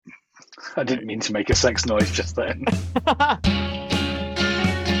I didn't mean to make a sex noise just then.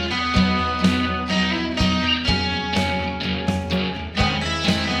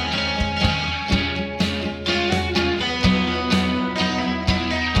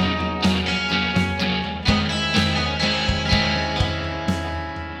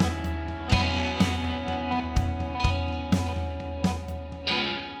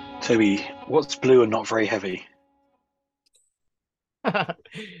 Toby, what's blue and not very heavy?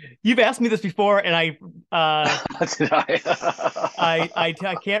 You've asked me this before, and Did I?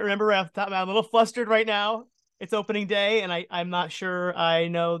 I can't remember off the top. I'm a little flustered right now. It's opening day, and I'm not sure I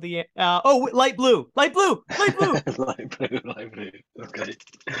know the. Light blue, light blue, light blue. Light blue, light blue. Okay.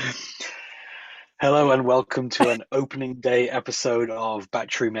 Hello and welcome to an opening day episode of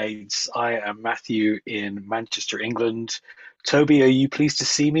Battery Mates. I am Matthew in Manchester, England. Toby, are you pleased to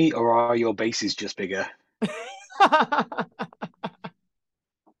see me, or are your bases just bigger?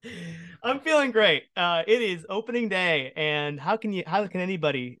 I'm feeling great. It is opening day, and how can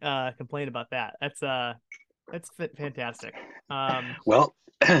anybody complain about that? That's fantastic. Um, Well,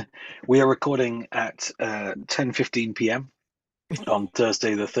 we are recording at 10:15 p.m. on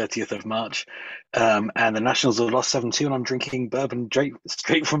Thursday, the 30th of March, and the Nationals have lost 7-2, and I'm drinking bourbon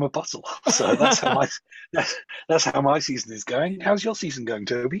straight from a bottle. So that's, that's how my season is going. How's your season going,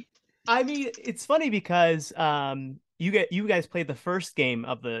 Toby? I mean, it's funny because you guys played the first game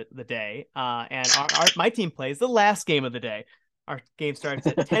of the day, and my team plays the last game of the day. Our game starts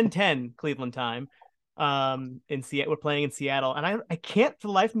at 10:10 Cleveland time. In Seattle, we're playing in Seattle, and I can't for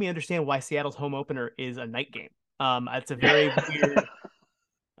the life of me understand why Seattle's home opener is a night game. It's a very weird.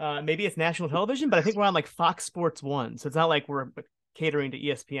 Maybe it's national television, but I think we're on like Fox Sports One, so it's not like we're catering to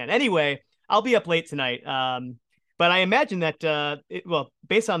ESPN. Anyway, I'll be up late tonight. But I imagine that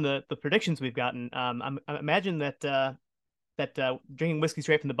based on the predictions we've gotten, I imagine that drinking whiskey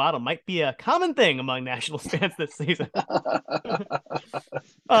straight from the bottle might be a common thing among Nationals fans this season.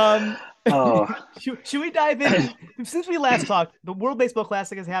 um, Oh, should we dive in? Since we last talked, the World Baseball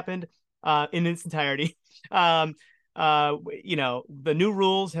Classic has happened in its entirety. Um, the new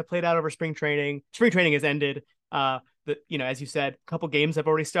rules have played out over spring training. Spring training has ended. As you said, a couple games have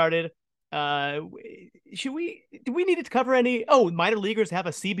already started. Uh, do we need to cover any? Oh, minor leaguers have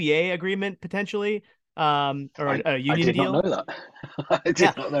a CBA agreement potentially, or a I union did not know deal. that. I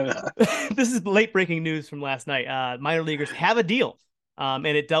Yeah, did not know that. this is late breaking news from last night. Minor leaguers have a deal, and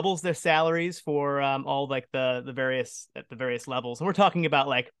it doubles their salaries for all like the various at the various levels. And we're talking about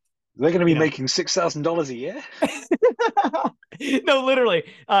like They're going to be you know making $6,000 a year. no, literally.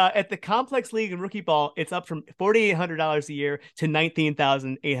 At the complex league and rookie ball, it's up from $4,800 a year to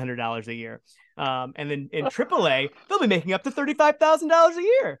 $19,800 a year. And then in AAA, they'll be making up to $35,000 a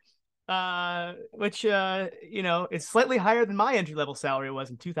year, which is slightly higher than my entry level salary was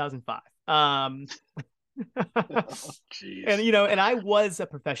in 2005. Oh, And jeez. and I was a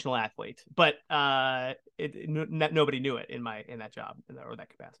professional athlete, but nobody knew it in that job or that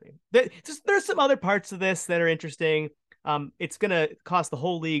capacity. There's some other parts of this that are interesting. It's going to cost the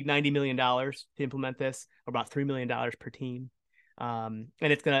whole league $90 million to implement this, or about $3 million per team. And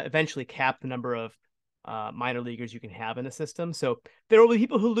it's going to eventually cap the number of minor leaguers you can have in the system. So there will be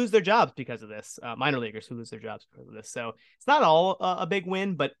people who lose their jobs because of this, minor leaguers who lose their jobs because of this. So it's not all a big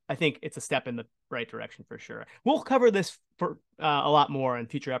win, but I think it's a step in the right direction for sure. We'll cover this for a lot more in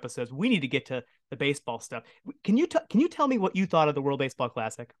future episodes. We need to get to the baseball stuff. Can you tell me what you thought of the World Baseball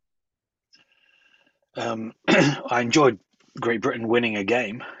Classic? I enjoyed Great Britain winning a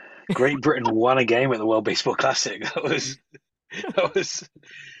game. Great Britain won a game at the World Baseball Classic. That was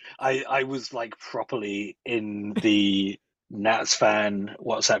I was like properly in the Nats fan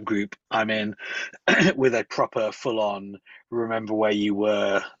WhatsApp group I'm in with a proper full on remember where you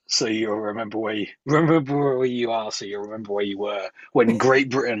were so you'll remember where you are so you'll remember where you were when Great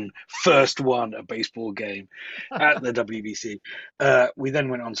Britain first won a baseball game at the WBC. We then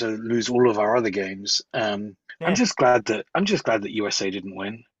went on to lose all of our other games. Yeah. I'm just glad that USA didn't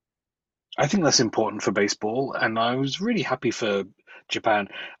win. I think that's important for baseball, and I was really happy for Japan.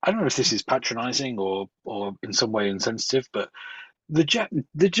 I don't know if this is patronizing or in some way insensitive, but the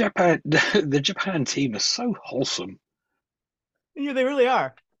Japan the Japan team is so wholesome. Yeah, they really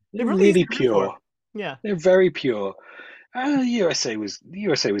are. They're They're really easy really to root for. pure. Yeah. They're very pure. The USA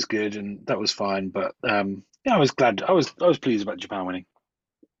was good, and that was fine. But yeah, I was glad. I was pleased about Japan winning.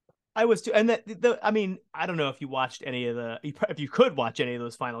 I was too, and I mean, I don't know if you watched any of if you could watch any of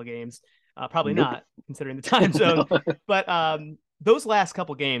those final games. Probably Nope. not, considering the time zone. But those last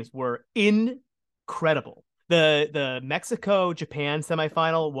couple games were incredible. The Mexico Japan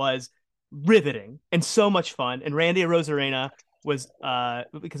semifinal was riveting and so much fun. And Randy Rosarena was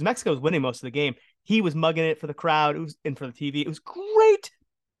because Mexico was winning most of the game. He was mugging it for the crowd. It was and for the TV. It was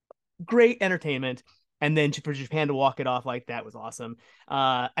great entertainment. And then for Japan to walk it off like that was awesome.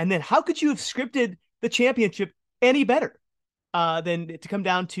 And then how could you have scripted the championship any better than to come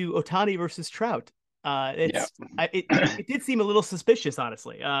down to Otani versus Trout? Yeah. It did seem a little suspicious,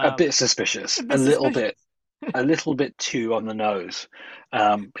 honestly. A bit suspicious, A bit suspicious. a little bit too on the nose.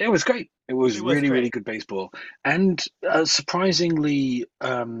 It was great. It It was was really, really great. good baseball, and surprisingly, I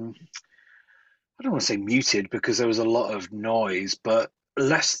don't want to say muted because there was a lot of noise, but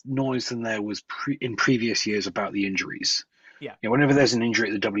less noise than there was in previous years about the injuries. Yeah. You know, whenever there's an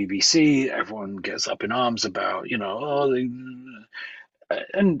injury at the WBC, everyone gets up in arms about,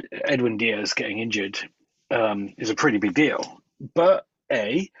 and Edwin Diaz getting injured is a pretty big deal. But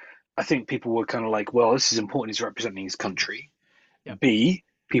I think people were kind of like, well, this is important. He's representing his country. Yep. B,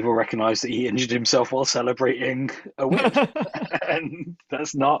 people recognize that he injured himself while celebrating a win, and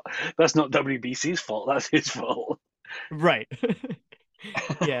that's not WBC's fault. That's his fault. Right.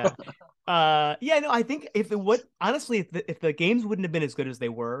 Yeah. Yeah, no, I think if it would honestly, if the games wouldn't have been as good as they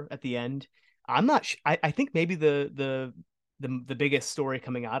were at the end, I'm not I think maybe the biggest story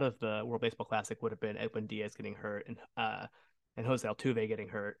coming out of the World Baseball Classic would have been Edwin Diaz getting hurt and Jose Altuve getting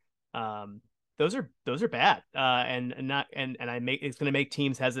hurt. Those are bad. And not and I make it's gonna make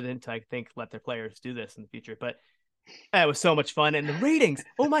teams hesitant to, I think, let their players do this in the future. But that was so much fun. And the ratings,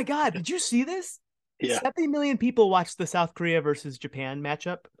 oh my God, did you see this? Yeah. 70 million people watched the South Korea versus Japan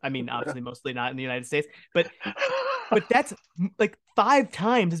matchup. I mean, obviously, mostly not in the United States, but that's like 5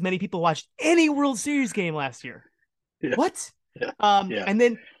 times as many people watched any World Series game last year. Yeah. What? Yeah. Yeah. And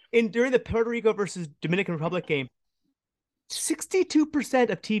then during the Puerto Rico versus Dominican Republic game, 62%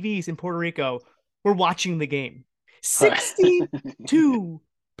 of TVs in Puerto Rico were watching the game.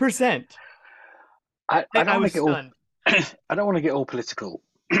 62%. I don't I want to was get all stunned. I don't want to get all political,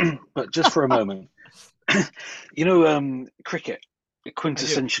 but just for a moment, cricket, a I do.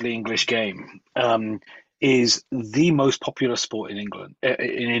 quintessentially English game, is the most popular sport in England,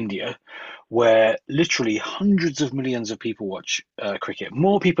 in India, where literally hundreds of millions of people watch cricket.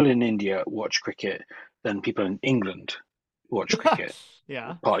 More people in India watch cricket than people in England watch cricket,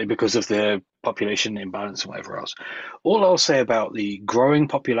 Yeah. partly because of the population imbalance and whatever else. All I'll say about the growing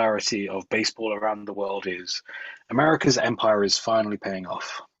popularity of baseball around the world is America's empire is finally paying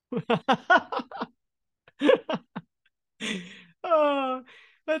off. Oh,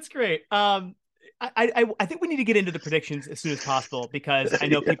 that's great. I think we need to get into the predictions as soon as possible because I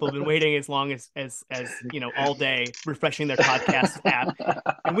know Yeah. people have been waiting as long as all day refreshing their podcast app,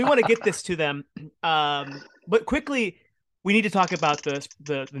 and we want to get this to them. But quickly, we need to talk about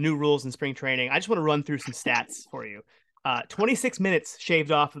the new rules in spring training. I just want to run through some stats for you. 26 minutes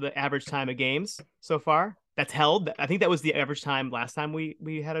shaved off of the average time of games so far. That's held. I think that was the average time last time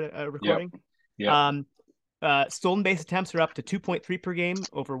we had a Yep. recording. Yep. Stolen base attempts are up to 2.3 per game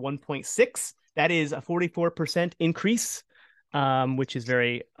over 1.6. That is a 44% increase, which is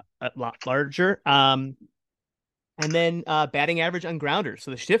a lot larger. And then batting average on grounders.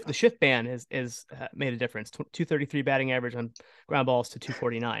 So the shift ban has made a difference. 233 batting average on ground balls to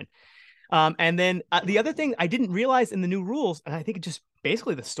 249. And then the other thing I didn't realize in the new rules, and I think it just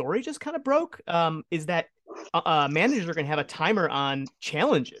basically the story just kind of broke, is that managers are going to have a timer on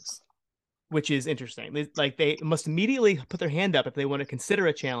challenges, which is interesting. They must immediately put their hand up if they want to consider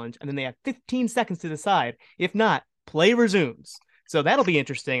a challenge, and then they have 15 seconds to decide. If not, play resumes. So that'll be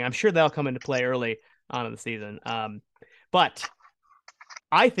interesting. I'm sure that'll come into play early on in the season. But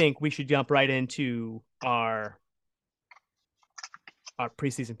I think we should jump right into our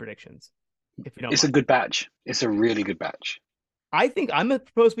preseason predictions, if you don't It's a mind. good batch. It's a really good batch. I think I'm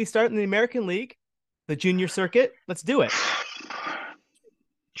supposed to be starting the American League, the junior circuit. Let's do it.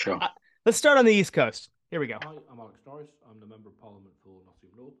 Sure. Let's start on the East Coast. Here we go. Hi, I'm Alex Norris. I'm the Member of Parliament for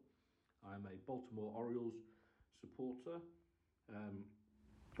Nottingham North. I'm a Baltimore Orioles supporter.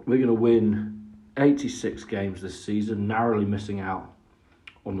 We're going to win 86 games this season, narrowly missing out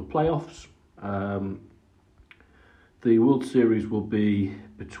on the playoffs. The World Series will be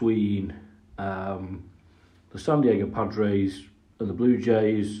between the San Diego Padres and the Blue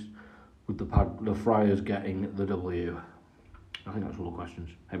Jays, with the Friars getting the W. I think that's all the questions.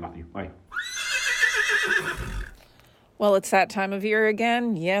 Hey, Matthew. Bye. Well, it's that time of year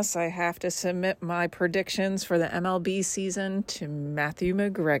again. Yes, I have to submit my predictions for the MLB season to Matthew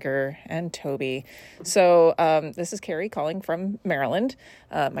McGregor and Toby. So this is Carrie calling from Maryland.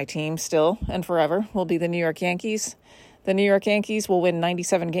 My team still and forever will be the New York Yankees. The New York Yankees will win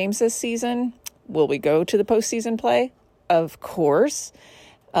 97 games this season. Will we go to the postseason play? Of course.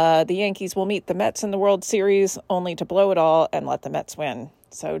 The Yankees will meet the Mets in the World Series only to blow it all and let the Mets win.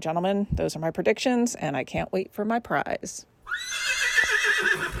 So, gentlemen, those are my predictions, and I can't wait for my prize.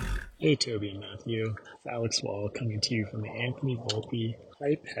 Hey, Toby and Matthew. It's Alex Wall coming to you from the Anthony Volpe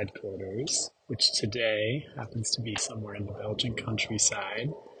Hype headquarters, which today happens to be somewhere in the Belgian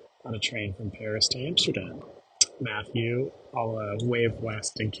countryside on a train from Paris to Amsterdam. Matthew, I'll wave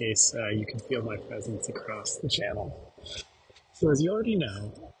west in case you can feel my presence across the channel. So as you already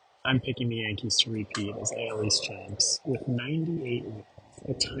know, I'm picking the Yankees to repeat as AL East champs with 98 wins,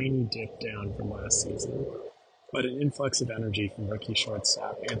 a tiny dip down from last season, but an influx of energy from rookie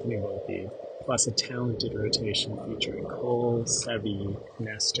shortstop Anthony Volpe, plus a talented rotation featuring Cole, Sevy,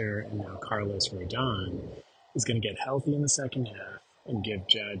 Nestor, and now Carlos Rodon, is going to get healthy in the second half and give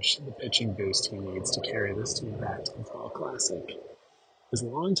Judge the pitching boost he needs to carry this team back to the Fall Classic. As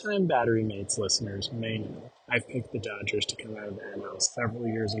longtime Battery Mates listeners may know, I've picked the Dodgers to come out of the NL several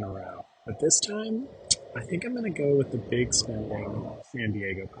years in a row, but this time, I think I'm going to go with the big spending San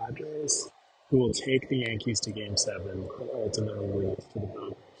Diego Padres, who will take the Yankees to Game 7 and ultimately lose to the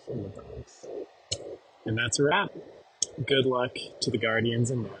Dodgers in the Bronx. And that's a wrap. Good luck to the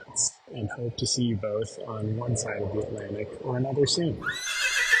Guardians and Nats, and hope to see you both on one side of the Atlantic or another soon.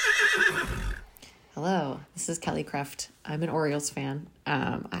 Hello, this is Kelly Kreft. I'm an Orioles fan.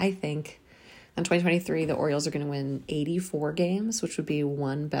 I think in 2023, the Orioles are going to win 84 games, which would be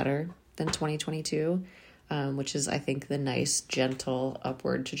one better than 2022, which is, I think, the nice, gentle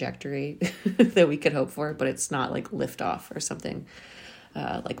upward trajectory that we could hope for, but it's not like liftoff or something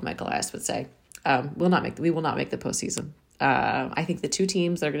like Michael Elias would say. We will not make the postseason. I think the two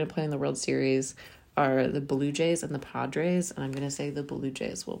teams that are going to play in the World Series are the Blue Jays and the Padres, and I'm going to say the Blue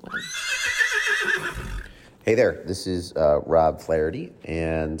Jays will win. Hey there, this is Rob Flaherty,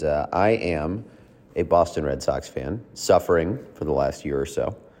 and I am a Boston Red Sox fan, suffering for the last year or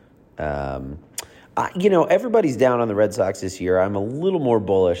so. Everybody's down on the Red Sox this year. I'm a little more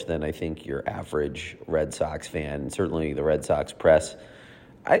bullish than I think your average Red Sox fan, certainly the Red Sox press.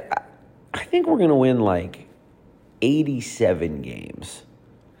 I think we're going to win like 87 games,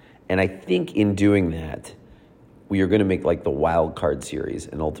 and I think in doing that, we are going to make like the wild card series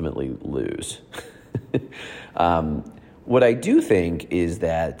and ultimately lose. What I do think is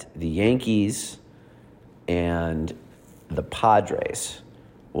that the Yankees and the Padres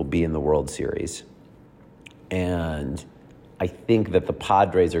will be in the World Series. And I think that the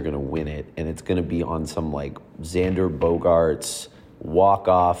Padres are going to win it, and it's going to be on some like Xander Bogaerts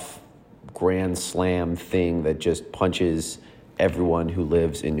walk-off grand slam thing that just punches everyone who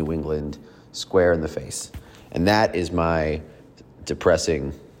lives in New England square in the face. And that is my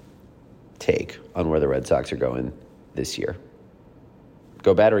depressing take on where the Red Sox are going this year.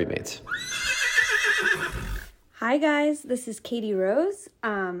 Go Battery Mates. Hi guys, this is Katie Rose.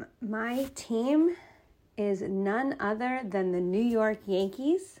 My team is none other than the New York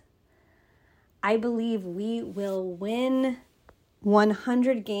Yankees. I believe we will win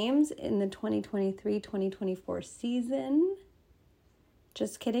 100 games in the 2023-2024 season.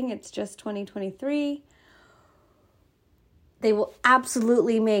 Just kidding, it's just 2023. They will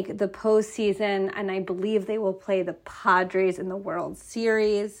absolutely make the postseason, and I believe they will play the Padres in the World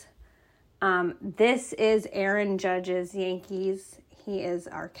Series. This is Aaron Judge's Yankees. He is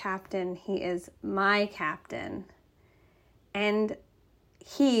our captain. He is my captain. And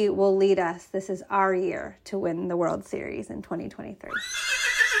he will lead us. This is our year to win the World Series in 2023.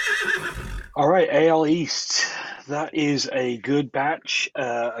 All right, AL East. That is a good batch,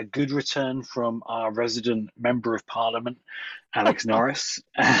 a good return from our resident member of Parliament, Alex Norris,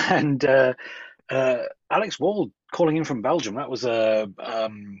 and Alex Wall calling in from Belgium. That was a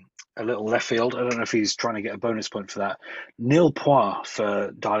little left field. I don't know if he's trying to get a bonus point for that. Nil point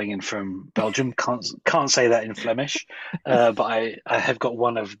for dialing in from Belgium. Can't say that in Flemish, but I have got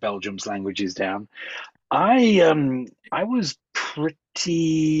one of Belgium's languages down. I was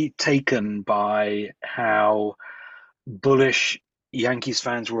pretty taken by how bullish Yankees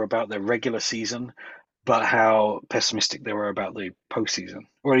fans were about their regular season, but how pessimistic they were about the postseason,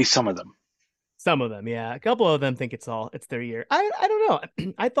 or at least some of them. Some of them, yeah. A couple of them think it's their year. I don't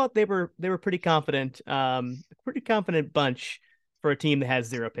know. I thought they were pretty confident, pretty confident bunch for a team that has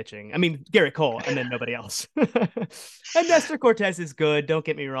zero pitching. I mean, Garrett Cole and then nobody else. And Nestor Cortez is good, don't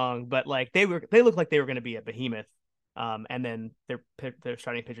get me wrong, but like they looked like they were going to be a behemoth. And then their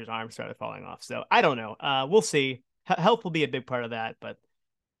starting pitcher's arms started falling off. So I don't know. We'll see. Health will be a big part of that, but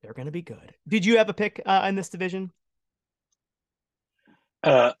they're going to be good. Did you have a pick in this division?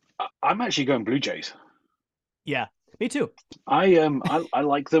 I'm actually going Blue Jays. Yeah. Me too. I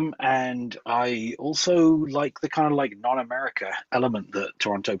like them, and I also like the kind of like non-America element that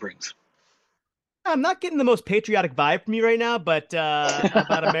Toronto brings. I'm not getting the most patriotic vibe from you right now, but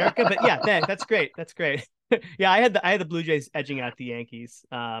about America. But yeah, that's great. That's great. Yeah, I had the Blue Jays edging out the Yankees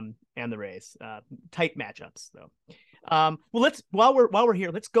and the Rays. Tight matchups though. Well, let's while we're here,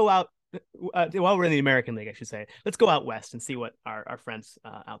 let's go out while we're in the American League, I should say. Let's go out west and see what our friends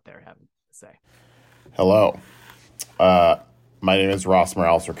out there have to say. Hello. My name is Ross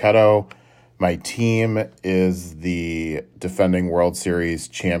Morales Ricchetto. My team is the defending World Series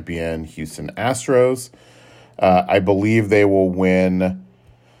champion Houston Astros. I believe they will win,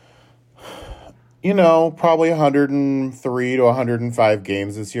 probably 103 to 105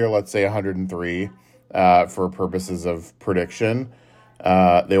 games this year. Let's say 103 for purposes of prediction.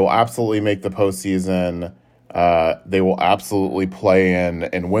 They will absolutely make the postseason. They will absolutely play in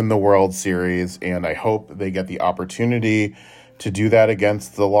and win the World Series, and I hope they get the opportunity to do that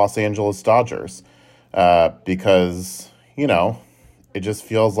against the Los Angeles Dodgers because, it just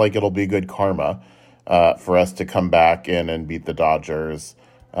feels like it'll be good karma for us to come back in and beat the Dodgers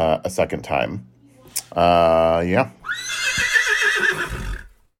a second time. Yeah.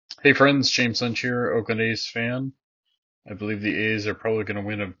 Hey friends, James Lynch here, Oakland A's fan. I believe the A's are probably going to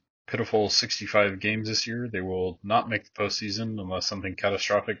win a pitiful 65 games this year. They will not make the postseason unless something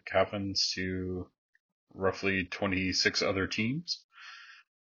catastrophic happens to roughly 26 other teams.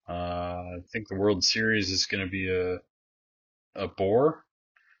 I think the World Series is going to be a bore.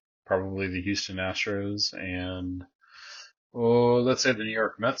 Probably the Houston Astros and, let's say the New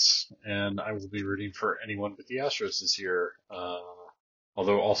York Mets. And I will be rooting for anyone but the Astros this year,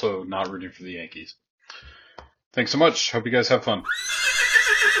 although also not rooting for the Yankees. Thanks so much. Hope you guys have fun.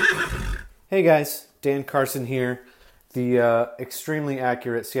 Hey guys, Dan Carson here. The extremely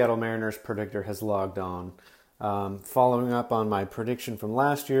accurate Seattle Mariners predictor has logged on. Following up on my prediction from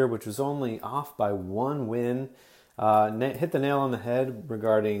last year, which was only off by one win, hit the nail on the head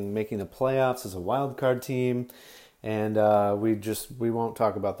regarding making the playoffs as a wild card team, and we won't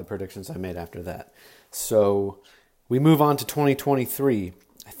talk about the predictions I made after that. So we move on to 2023.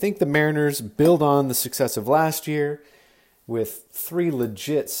 I think the Mariners build on the success of last year with three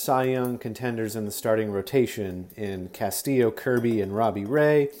legit Cy Young contenders in the starting rotation in Castillo, Kirby, and Robbie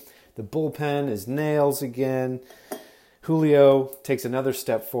Ray. The bullpen is nails again. Julio takes another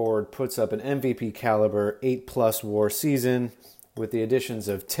step forward, puts up an MVP caliber 8+ WAR season with the additions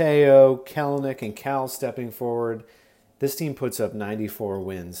of Teo, Kelenic, and Cal stepping forward. This team puts up 94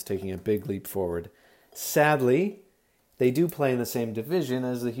 wins, taking a big leap forward. Sadly, they do play in the same division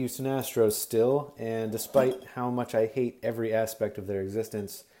as the Houston Astros still, and despite how much I hate every aspect of their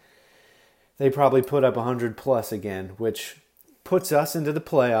existence, they probably put up 100+ again, which puts us into the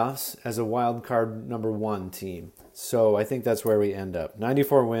playoffs as a wild card number 1 team. So I think that's where we end up.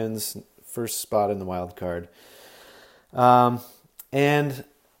 94 wins, first spot in the wild card. And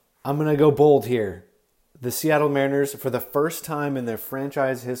I'm going to go bold here. The Seattle Mariners, for the first time in their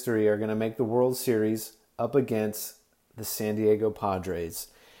franchise history, are going to make the World Series up against the San Diego Padres.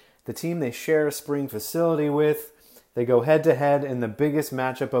 The team they share a spring facility with. They go head-to-head in the biggest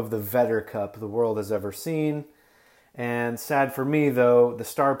matchup of the Vetter Cup the world has ever seen. And sad for me, though, the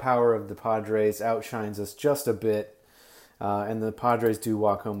star power of the Padres outshines us just a bit. And the Padres do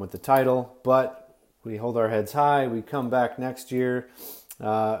walk home with the title. But we hold our heads high. We come back next year,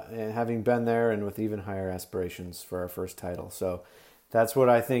 and having been there and with even higher aspirations for our first title. So that's what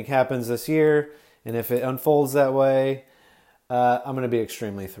I think happens this year. And if it unfolds that way, I'm going to be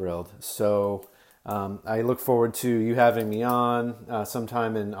extremely thrilled. So I look forward to you having me on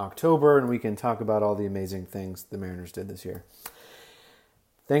sometime in October, and we can talk about all the amazing things the Mariners did this year.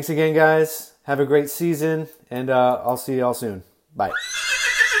 Thanks again, guys. Have a great season, and I'll see you all soon. Bye.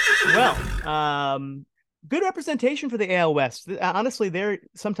 Well, good representation for the AL West. Honestly, they're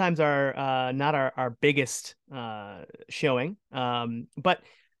sometimes not our biggest showing, but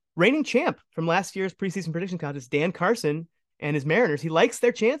reigning champ from last year's preseason prediction contest, Dan Carson and his Mariners, he likes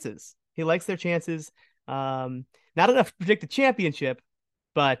their chances. Not enough to predict the championship,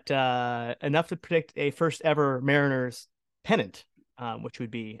 but enough to predict a first ever Mariners pennant, which would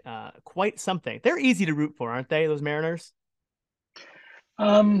be quite something. They're easy to root for, aren't they, those Mariners?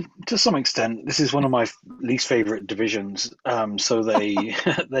 To some extent, this is one of my least favorite divisions. So they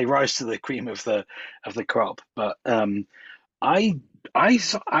they rise to the cream of the crop. But I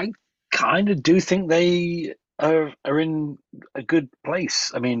kind of do think they are in a good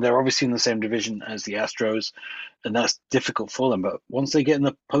place. I mean, they're obviously in the same division as the Astros, and that's difficult for them. But once they get in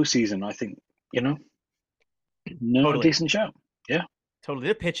the postseason, I think, a Totally. decent shout. Yeah. Totally.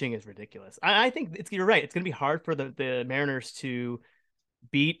 Their pitching is ridiculous. I think you're right. It's going to be hard for the Mariners to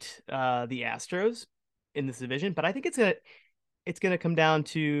beat the Astros in this division, but I think it's gonna come down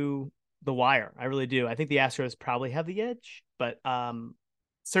to the wire. I really do. I think the Astros probably have the edge, but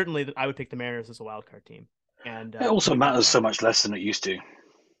certainly I would pick the Mariners as a wild card team. And It also matters so much less than it used to.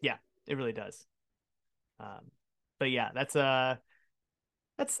 Yeah, it really does. But yeah, that's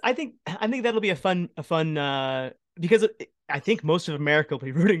I think that'll be a fun because I think most of America will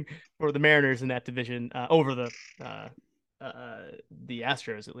be rooting for the Mariners in that division over the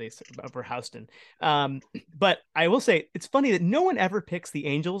Astros, at least over Houston. But I will say it's funny that no one ever picks the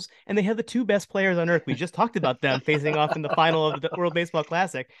Angels, and they have the two best players on earth. We just talked about them facing off in the final of the World Baseball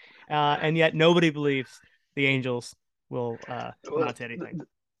Classic, and yet nobody believes the Angels will amount to anything.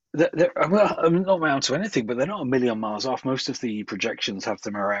 Well, I'm not around to anything, but they're not a million miles off. Most of the projections have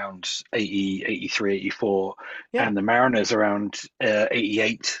them around 80, 83, 84, and the Mariners around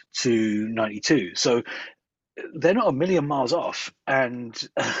 88 to 92. So they're not a million miles off, and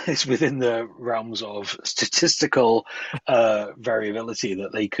it's within the realms of statistical variability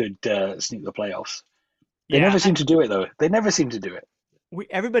that they could sneak the playoffs. They never seem to do it, though. They never seem to do it.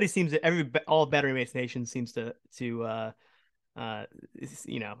 Everybody seems to all Battery Mates Nation seems to kind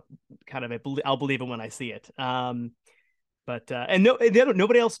of I'll believe it when I see it. But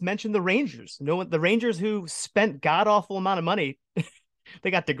nobody else mentioned the Rangers. The Rangers who spent god awful amount of money.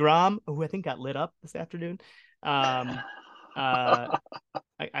 They got DeGrom, who I think got lit up this afternoon. It's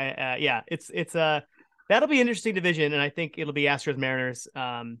that'll be an interesting division, and I think it'll be Astros Mariners.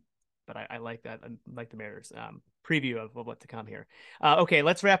 But I like that. I like the Mariners. Preview of what to come here. Okay,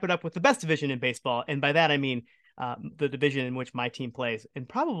 let's wrap it up with the best division in baseball, and by that I mean the division in which my team plays, and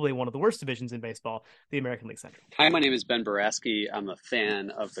probably one of the worst divisions in baseball, the American League Central. Hi, my name is Ben Baraski. I'm a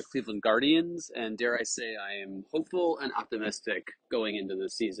fan of the Cleveland Guardians, and dare I say I am hopeful and optimistic going into the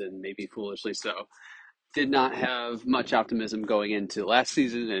season, maybe foolishly so. Did not have much optimism going into last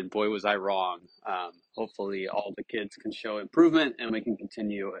season, and boy, was I wrong. Hopefully all the kids can show improvement, and we can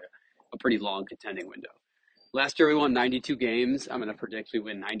continue a pretty long contending window. Last year we won 92 games. I'm going to predict we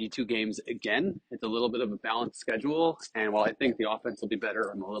win 92 games again. It's a little bit of a balanced schedule, and while I think the offense will be better,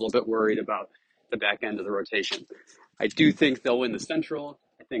 I'm a little bit worried about the back end of the rotation. I do think they'll win the Central.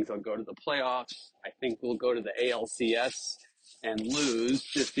 I think they'll go to the playoffs. I think we'll go to the ALCS and lose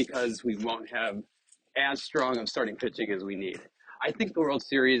just because we won't have as strong of starting pitching as we need. I think the World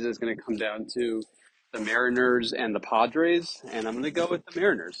Series is going to come down to the Mariners and the Padres, and I'm going to go with the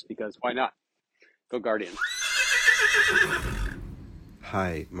Mariners because why not? Go Guardians.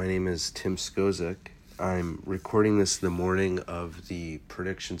 Hi, my name is Tim Skozik. I'm recording this the morning of the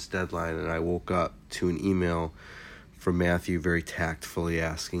predictions deadline, and I woke up to an email from Matthew very tactfully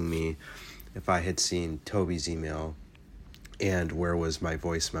asking me if I had seen Toby's email and where was my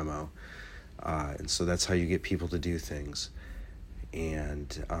voice memo. And so that's how you get people to do things.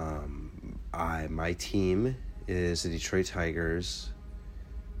 And my team is the Detroit Tigers.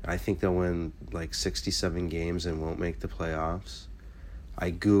 I think they'll win like 67 games and won't make the playoffs.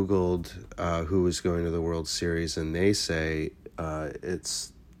 I Googled who was going to the World Series, and they say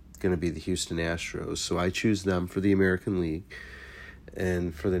it's going to be the Houston Astros. So I choose them for the American League.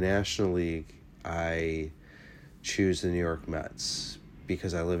 And for the National League, I choose the New York Mets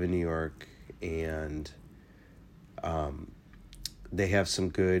because I live in New York, and they have some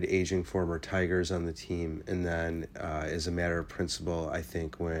good aging former Tigers on the team. And then as a matter of principle, I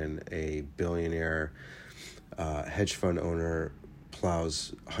think when a billionaire hedge fund owner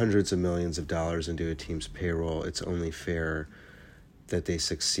plows hundreds of millions of dollars into a team's payroll, it's only fair that they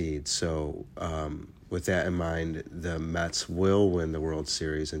succeed. So with that in mind, the Mets will win the World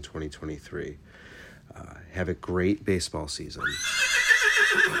Series in 2023. Have a great baseball season.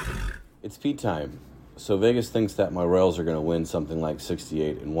 It's Pete time. So Vegas thinks that my Royals are going to win something like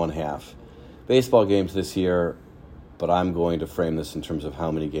 68 1/2 baseball games this year, but I'm going to frame this in terms of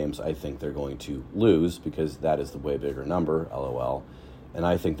how many games I think they're going to lose, because that is the way bigger number, LOL, and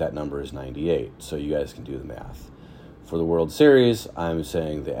I think that number is 98, so you guys can do the math. For the World Series, I'm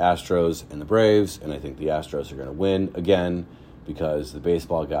saying the Astros and the Braves, and I think the Astros are going to win again because the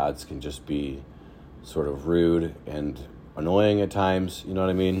baseball gods can just be sort of rude and annoying at times, you know what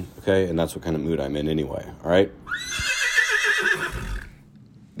I mean? Okay, and that's what kind of mood I'm in anyway, all right?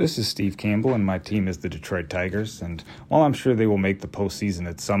 This is Steve Campbell, and my team is the Detroit Tigers, and while I'm sure they will make the postseason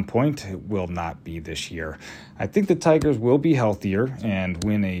at some point, it will not be this year. I think the Tigers will be healthier and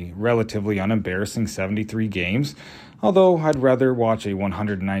win a relatively unembarrassing 73 games. Although I'd rather watch a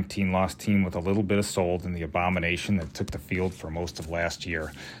 119 loss team with a little bit of soul than the abomination that took the field for most of last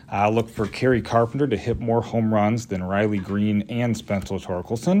year. I'll look for Kerry Carpenter to hit more home runs than Riley Green and Spencer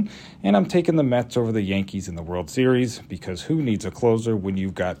Torkelson, and I'm taking the Mets over the Yankees in the World Series because who needs a closer when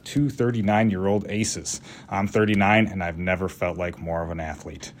you've got two 39-year-old aces? I'm 39 and I've never felt like more of an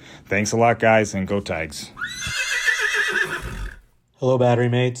athlete. Thanks a lot, guys, and go Tigers. Hello, Battery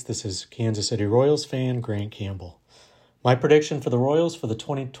Mates. This is Kansas City Royals fan Grant Campbell. My prediction for the Royals for the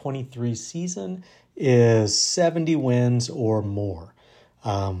 2023 season is 70 wins or more.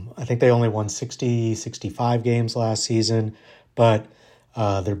 I think they only won 65 games last season, but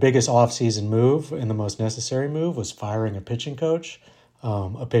their biggest offseason move and the most necessary move was firing a pitching coach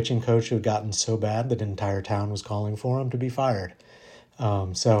who had gotten so bad that an entire town was calling for him to be fired.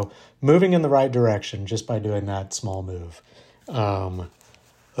 So moving in the right direction just by doing that small move.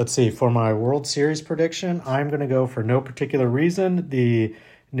 Let's see, for my World Series prediction, I'm going to go for no particular reason, the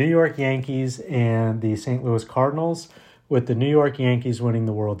New York Yankees and the St. Louis Cardinals, with the New York Yankees winning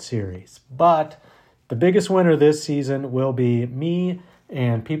the World Series. But the biggest winner this season will be me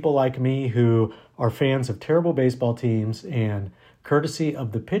and people like me who are fans of terrible baseball teams, and courtesy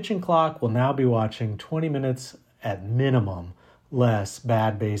of the pitching clock, will now be watching 20 minutes at minimum less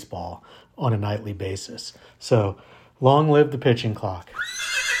bad baseball on a nightly basis. So long live the pitching clock.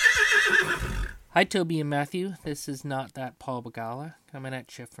 Hi, Toby and Matthew. This is Not That Paul Bagala coming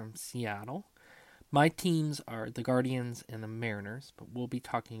at you from Seattle. My teams are the Guardians and the Mariners, but we'll be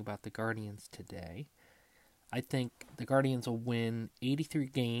talking about the Guardians today. I think the Guardians will win 83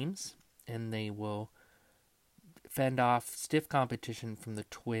 games, and they will fend off stiff competition from the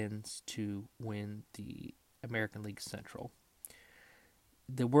Twins to win the American League Central.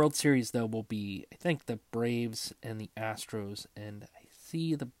 The World Series, though, will be, I think, the Braves and the Astros, and I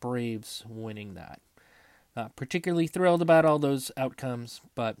see the Braves winning that. Not particularly thrilled about all those outcomes,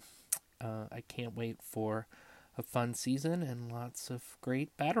 but I can't wait for a fun season and lots of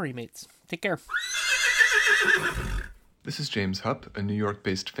great battery mates. Take care. This is James Hupp, a New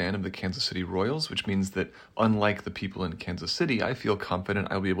York-based fan of the Kansas City Royals, which means that, unlike the people in Kansas City, I feel confident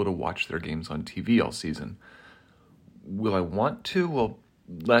I'll be able to watch their games on TV all season. Will I want to? Well,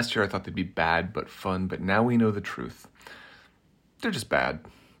 last year I thought they'd be bad but fun, but now we know the truth. They're just bad.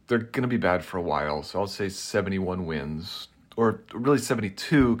 They're going to be bad for a while, so I'll say 71 wins. Or really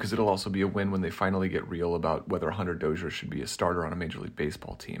 72, because it'll also be a win when they finally get real about whether Hunter Dozier should be a starter on a Major League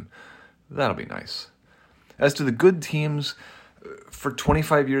Baseball team. That'll be nice. As to the good teams, for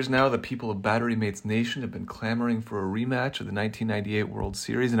 25 years now, the people of Battery Mates Nation have been clamoring for a rematch of the 1998 World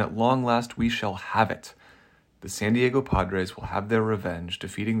Series, and at long last we shall have it. The San Diego Padres will have their revenge,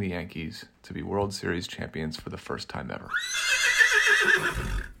 defeating the Yankees to be World Series champions for the first time ever.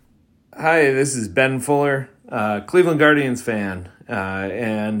 Hi, this is Ben Fuller, Cleveland Guardians fan,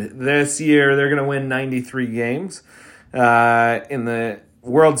 and this year they're going to win 93 games. In the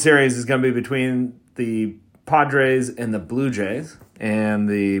World Series is going to be between the Padres and the Blue Jays, and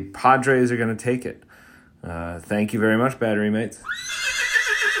the Padres are going to take it. Thank you very much, Battery Mates.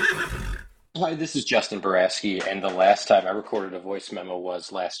 Hi, this is Justin Baraski, and the last time I recorded a voice memo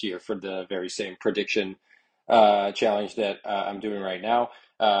was last year for the very same prediction challenge that I'm doing right now.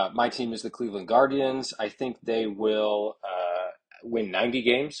 My team is the Cleveland Guardians. I think they will win 90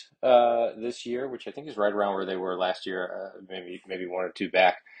 games this year, which I think is right around where they were last year, maybe one or two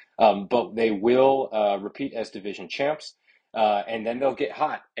back. But they will repeat as division champs, and then they'll get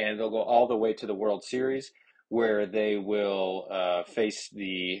hot, and they'll go all the way to the World Series, where they will face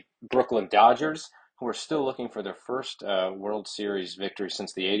the Brooklyn Dodgers, who are still looking for their first World Series victory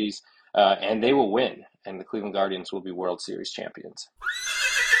since the 80s, and they will win, and the Cleveland Guardians will be World Series champions.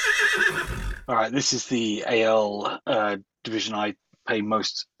 All right, this is the AL division I pay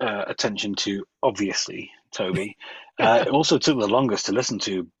most attention to, obviously, Toby. It also took the longest to listen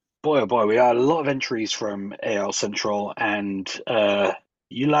to. Boy, oh boy, we had a lot of entries from AL Central, and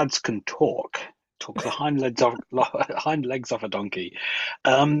you lads can talk the hind legs off a donkey.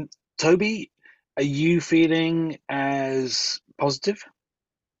 Toby, are you feeling as positive?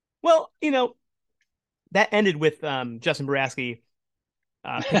 Well, that ended with Justin Baraski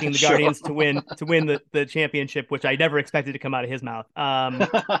picking the Sure. Guardians to win the championship, which I never expected to come out of his mouth.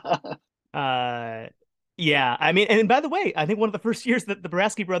 Yeah, I mean, and by the way, I think one of the first years that the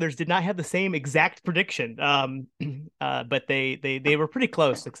Baraski brothers did not have the same exact prediction, but they were pretty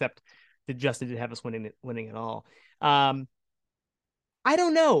close, except that Justin did have us winning it all. I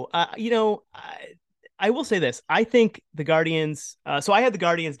don't know. I will say this. I think the Guardians. So I had the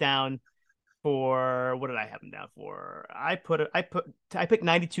Guardians down for what did I have them down for? I picked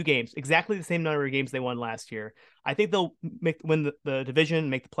 92 games, exactly the same number of games they won last year. I think they'll win the division,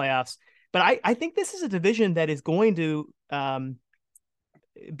 make the playoffs. But I think this is a division that is going to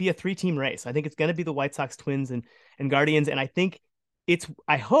be a 3-team race. I think it's going to be the White Sox, Twins, and Guardians. And I think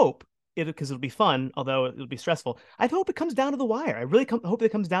I hope it, because it'll be fun, although it'll be stressful. I hope it comes down to the wire. I really hope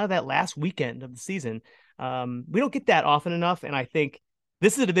it comes down to that last weekend of the season. We don't get that often enough. And I think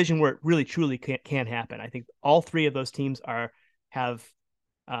this is a division where it really, truly can happen. I think all three of those teams have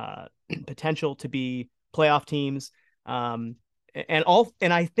potential to be playoff teams. And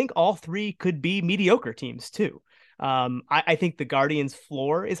I think all three could be mediocre teams too. I think the Guardians'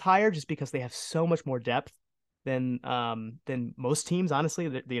 floor is higher just because they have so much more depth than most teams. Honestly,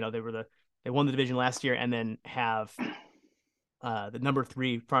 they won the division last year and then have the number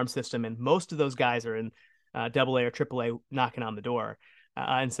 3 farm system, and most of those guys are in AA or AAA knocking on the door.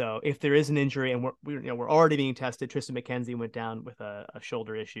 And so if there is an injury, and we're already being tested, Tristan McKenzie went down with a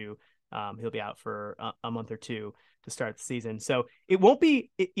shoulder issue. He'll be out for a month or two to start the season. So it won't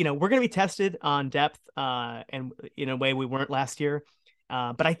be, we're going to be tested on depth and in a way we weren't last year.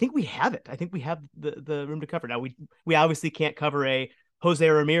 But I think we have it. I think we have the room to cover. Now, we obviously can't cover a Jose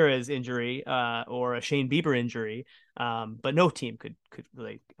Ramirez injury or a Shane Bieber injury, but no team could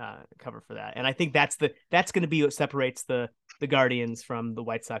really cover for that. And I think that's going to be what separates the Guardians from the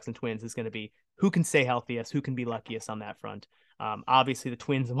White Sox and Twins, is going to be who can stay healthiest, who can be luckiest on that front. Obviously, the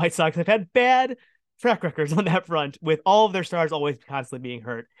Twins and White Sox have had bad track records on that front, with all of their stars always constantly being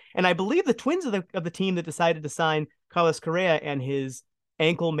hurt. And I believe the Twins are the team that decided to sign Carlos Correa and his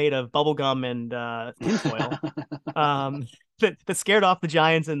ankle made of bubblegum and tinfoil that scared off the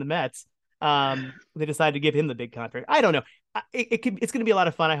Giants and the Mets. They decided to give him the big contract. I don't know. It's going to be a lot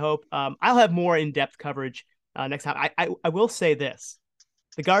of fun, I hope. I'll have more in-depth coverage next time. I will say this.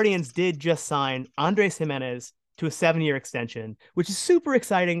 The Guardians did just sign Andres Jimenez to a 7-year extension, which is super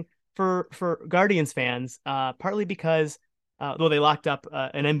exciting for Guardians fans, partly because though they locked up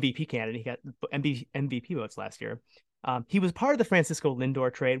an MVP candidate, he got MVP votes last year. He was part of the Francisco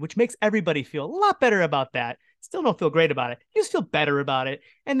Lindor trade, which makes everybody feel a lot better about that. Still don't feel great about it. You just feel better about it.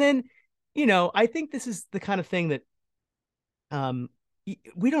 And then, I think this is the kind of thing that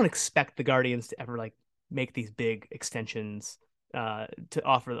we don't expect the Guardians to ever make these big extensions to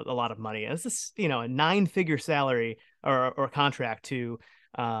offer a lot of money. It's this, a 9-figure salary or contract to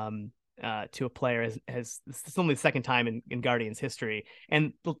a player it's only the second time in Guardians history,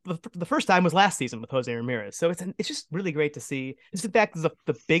 and the first time was last season with Jose Ramirez. So it's just really great to see. This, in fact, is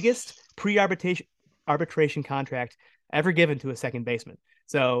the biggest arbitration contract ever given to a second baseman.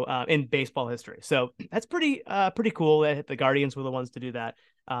 So in baseball history. So that's pretty cool that the Guardians were the ones to do that.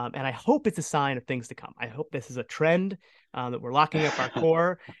 And I hope it's a sign of things to come. I hope this is a trend that we're locking up our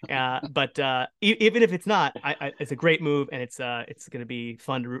core. But even if it's not, it's a great move, and it's going to be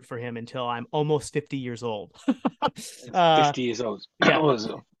fun to root for him until I'm almost 50 years old. 50 years old. Yeah. That was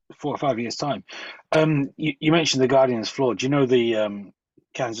 4 or 5 years' time. You mentioned the Guardians' floor. Do you know the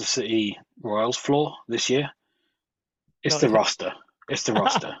Kansas City Royals floor this year? It's the roster. It's the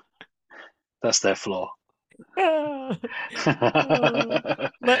roster. That's their floor. A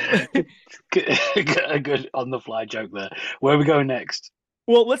good on the fly joke there. Where are we going next?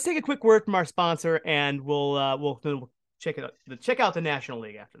 Well, let's take a quick word from our sponsor, and we'll check out the National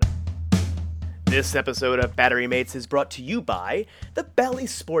League after that. This episode of Battery Mates is brought to you by the Bally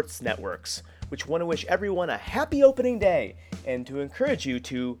Sports Networks, which want to wish everyone a happy opening day and to encourage you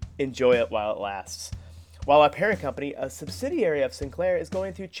to enjoy it while it lasts. While our parent company, a subsidiary of Sinclair, is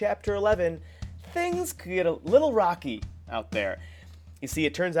going through Chapter 11, things could get a little rocky out there. You see,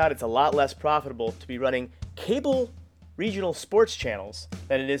 it turns out it's a lot less profitable to be running cable regional sports channels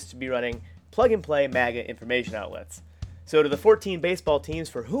than it is to be running plug-and-play MAGA information outlets. So to the 14 baseball teams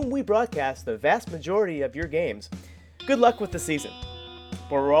for whom we broadcast the vast majority of your games, good luck with the season.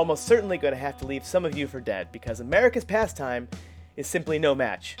 But we're almost certainly going to have to leave some of you for dead, because America's pastime is simply no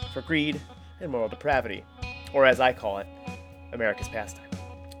match for greed and moral depravity, or as I call it, America's pastime.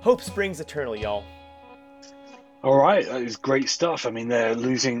 Hope springs eternal, y'all. All right, that is great stuff. I mean, they're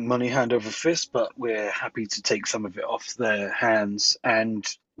losing money hand over fist, but we're happy to take some of it off their hands. And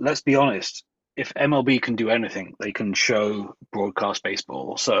let's be honest, if MLB can do anything, they can show broadcast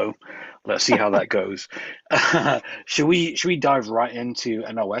baseball. So let's see how that goes. Should we dive right into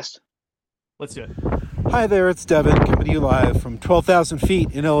NL West? Let's do it. Hi there, it's Devin coming to you live from 12,000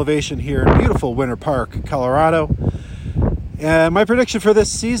 feet in elevation here in beautiful Winter Park, Colorado. My prediction for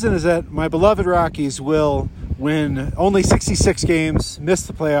this season is that my beloved Rockies will win only 66 games, miss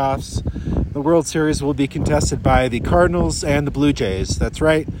the playoffs, The World Series will be contested by the Cardinals and the Blue Jays. That's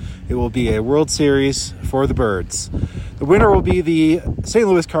right. It will be a World Series for the birds. The winner will be the St.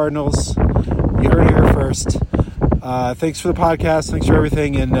 Louis Cardinals. You heard it here first. Thanks for the podcast. Thanks for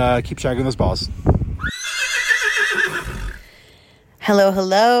everything. And keep shagging those balls.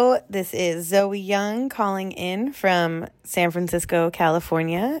 Hello. This is Zoe Young calling in from San Francisco,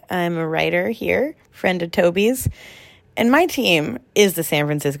 California. I'm a writer here, friend of Toby's. And my team is the San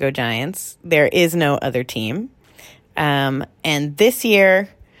Francisco Giants. There is no other team. And this year,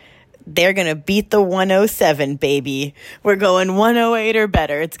 they're going to beat the 107, baby. We're going 108 or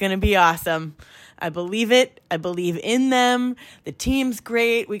better. It's going to be awesome. I believe it. I believe in them. The team's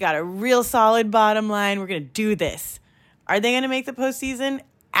great. We got a real solid bottom line. We're going to do this. Are they going to make the postseason?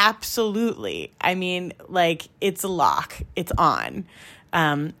 Absolutely. I mean, like, it's a lock. It's on.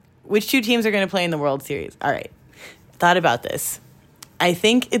 Which two teams are going to play in the World Series? All right. Thought about this. I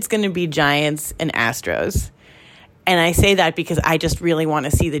think it's going to be Giants and Astros. And I say that because I just really want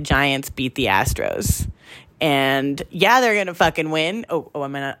to see the Giants beat the Astros. And yeah, they're going to fucking win. Oh,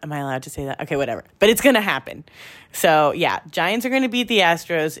 am I allowed to say that? Okay, whatever. But it's going to happen. So yeah, Giants are going to beat the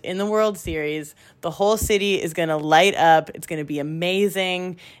Astros in the World Series. The whole city is going to light up. It's going to be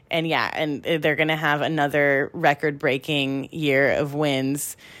amazing. And yeah, and they're going to have another record-breaking year of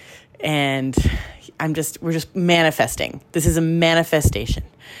wins. And we're just manifesting. This is a manifestation.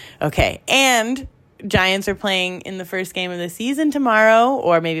 Okay. And Giants are playing in the first game of the season tomorrow,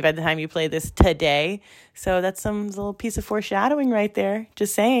 or maybe by the time you play this today. So that's some little piece of foreshadowing right there.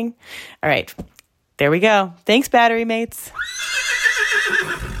 Just saying. All right. There we go. Thanks, Battery Mates.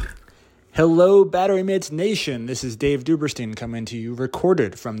 Hello, Battery Mates Nation. This is Dave Duberstein coming to you,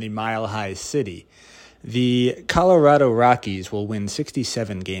 recorded from the Mile High City. The Colorado Rockies will win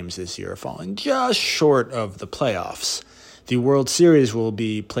 67 games this year, falling just short of the playoffs. The World Series will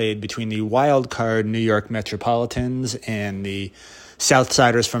be played between the wild card New York Metropolitans and the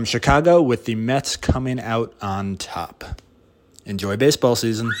Southsiders from Chicago, with the Mets coming out on top. Enjoy baseball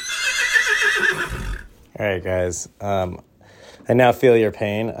season. All right, guys. I now feel your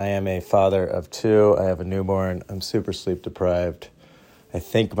pain. I am a father of two. I have a newborn. I'm super sleep deprived. I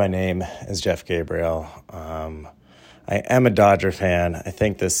think my name is Jeff Gabriel. I am a Dodger fan. I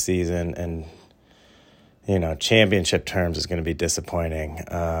think this season and championship terms is going to be disappointing.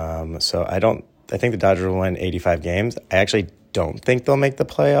 So I think the Dodgers will win 85 games. I actually don't think they'll make the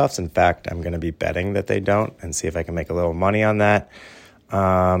playoffs. In fact, I'm going to be betting that they don't and see if I can make a little money on that.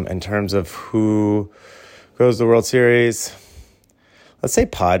 In terms of who goes to the World Series, let's say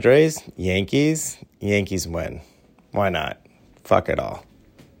Padres, Yankees. Yankees win. Why not? Fuck it all.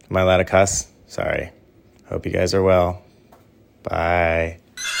 Am I allowed to cuss? Sorry. Hope you guys are well. Bye.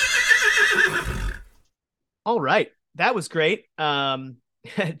 All right. That was great.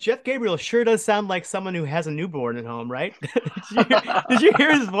 Jeff Gabriel sure does sound like someone who has a newborn at home, right? Did you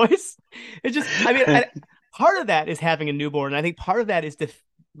hear his voice? It just, part of that is having a newborn. I think part of that is the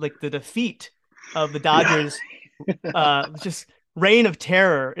defeat of the Dodgers, just reign of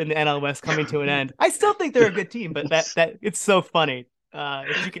terror in the NL West coming to an end. I still think they're a good team, but that it's so funny.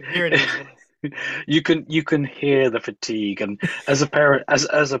 If you can hear it in his voice. You can hear the fatigue, and as a parent,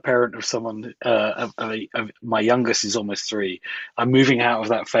 as a parent of someone, of my youngest is almost 3. I'm moving out of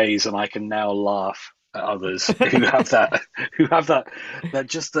that phase, and I can now laugh at others who have that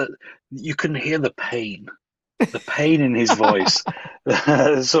just that you can hear the pain in his voice,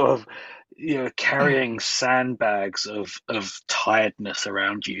 sort of carrying sandbags of tiredness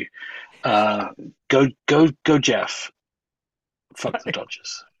around you. Go, Jeff. Fuck the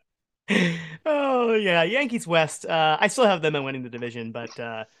Dodgers. Oh yeah, Yankees West. I still have them in winning the division, but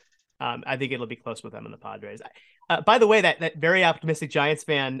I think it'll be close with them and the Padres. By the way, that very optimistic Giants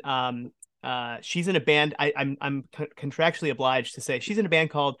fan, she's in a band. I'm contractually obliged to say she's in a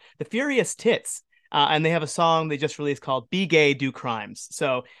band called The Furious Tits, and they have a song they just released called "Be Gay, Do Crimes."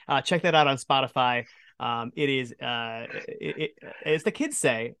 So check that out on Spotify. It is, as the kids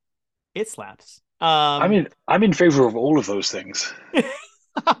say, it slaps. I'm in favor of all of those things.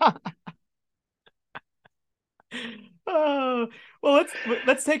 Well,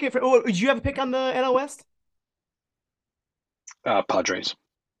 let's take it. Did you have a pick on the NL West? Padres.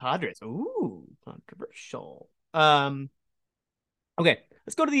 Ooh, controversial. Okay,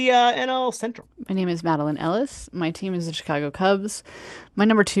 let's go to the NL Central. My name is Madeline Ellis. My team is the Chicago Cubs. My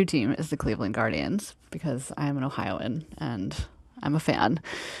number 2 team is the Cleveland Guardians because I am an Ohioan and I'm a fan.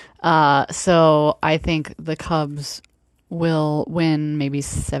 So I think the Cubs will win maybe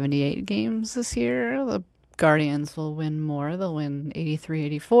 78 games this year. The Guardians will win more. They'll win 83,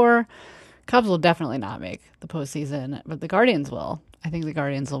 84. Cubs will definitely not make the postseason, but the Guardians will. I think the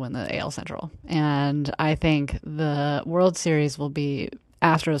Guardians will win the AL Central. And I think the World Series will be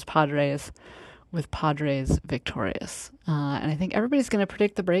Astros Padres with Padres victorious. And I think everybody's going to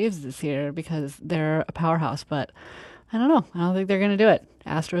predict the Braves this year because they're a powerhouse. But I don't know. I don't think they're going to do it.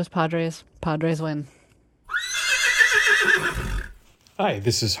 Astros Padres. Padres win. Hi,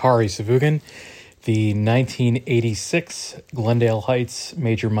 this is Hari Savugan, the 1986 Glendale Heights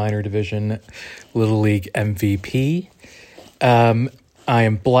Major Minor Division Little League MVP. I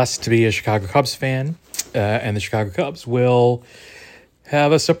am blessed to be a Chicago Cubs fan, and the Chicago Cubs will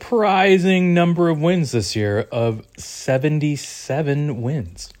have a surprising number of wins this year of 77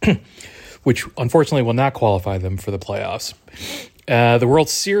 wins, which unfortunately will not qualify them for the playoffs. The World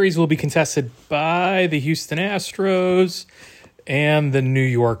Series will be contested by the Houston Astros and the New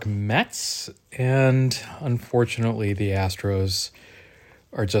York Mets, and unfortunately the Astros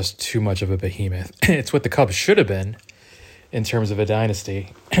are just too much of a behemoth. It's what the Cubs should have been in terms of a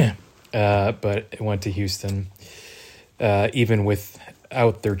dynasty, but it went to Houston. Even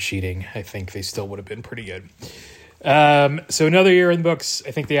without their cheating, I think they still would have been pretty good. So another year in the books.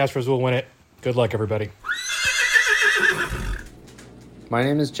 I think the Astros will win it. Good luck, everybody. My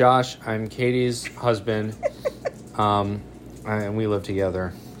name is Josh. I'm Katie's husband. And we live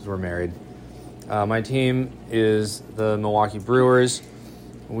together because we're married. My team is the Milwaukee Brewers.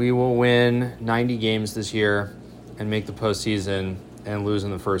 We will win 90 games this year and make the postseason and lose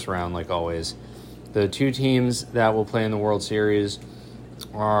in the first round like always. The two teams that will play in the World Series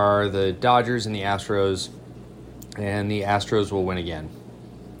are the Dodgers and the Astros will win again.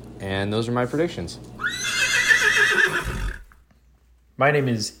 And those are my predictions. My name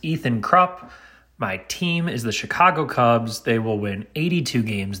is Ethan Krupp. My team is the Chicago Cubs. They will win 82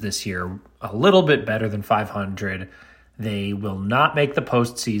 games this year, a little bit better than 500. They will not make the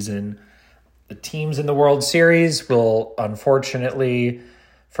postseason. The teams in the World Series will, unfortunately,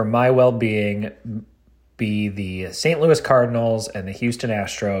 for my well-being, be the St. Louis Cardinals and the Houston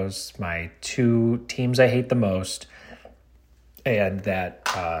Astros, my two teams I hate the most, and that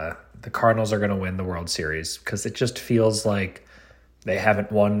the Cardinals are going to win the World Series because it just feels like they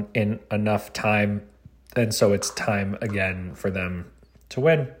haven't won in enough time, and so it's time again for them to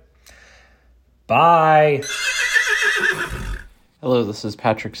win. Bye! Hello, this is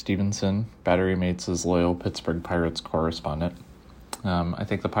Patrick Stevenson, Battery Mates' loyal Pittsburgh Pirates correspondent. I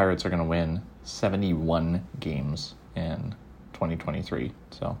think the Pirates are going to win 71 games in 2023,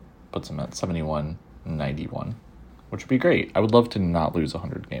 so puts them at 71-91, which would be great. I would love to not lose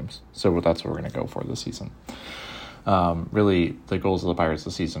 100 games, so that's what we're going to go for this season. Really, the goals of the Pirates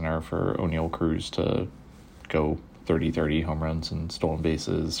this season are for O'Neal Cruz to go 30-30 home runs and stolen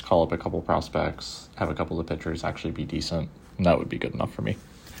bases, call up a couple prospects, have a couple of pitchers actually be decent, and that would be good enough for me.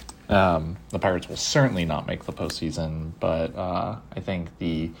 The Pirates will certainly not make the postseason, but I think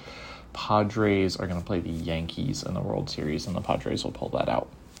the Padres are going to play the Yankees in the World Series, and the Padres will pull that out.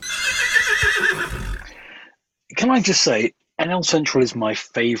 Can I just say, NL Central is my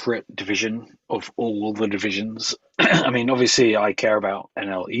favorite division of all the divisions. I mean, obviously, I care about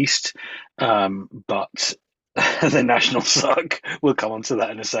NL East, but the Nationals suck. We'll come on to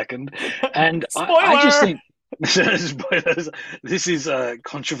that in a second. And I just think spoilers. This is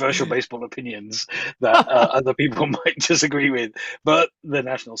controversial baseball opinions that other people might disagree with, but the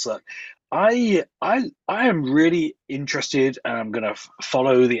Nationals suck. I am really interested, and I'm going to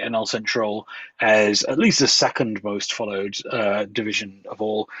follow the NL Central as at least the second most followed division of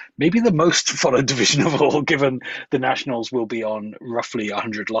all, maybe the most followed division of all, given the Nationals will be on roughly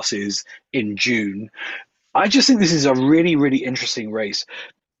 100 losses in June. I just think this is a really, really interesting race.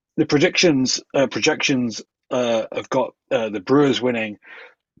 The projections have got the Brewers winning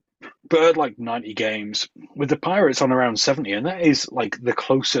Bird like 90 games, with the Pirates on around 70, and that is like the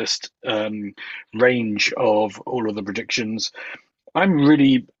closest range of all of the predictions. I'm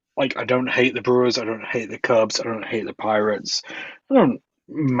really like, I don't hate the Brewers, I don't hate the Cubs, I don't hate the Pirates, I don't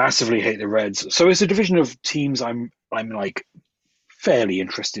massively hate the Reds. So it's a division of teams I'm like fairly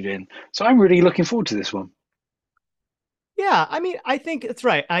interested in. So I'm really looking forward to this one. Yeah, I mean, I think it's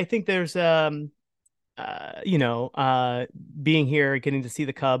right. I think there's being here, getting to see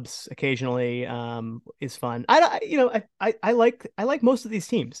the Cubs occasionally is fun. I like most of these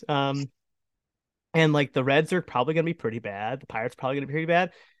teams. And like the Reds are probably going to be pretty bad. The Pirates are probably going to be pretty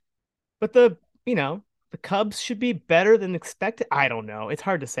bad. But the Cubs should be better than expected. I don't know. It's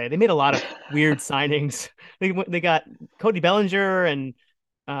hard to say. They made a lot of weird signings. They got Cody Bellinger and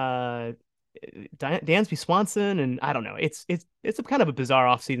Dansby Swanson, and I don't know. It's a kind of a bizarre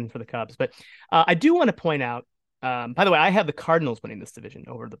offseason for the Cubs. But I do want to point out By the way, I have the Cardinals winning this division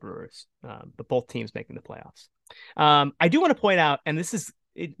over the Brewers, but both teams making the playoffs. I do want to point out, and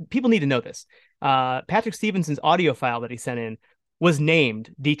people need to know this. Patrick Stevenson's audio file that he sent in was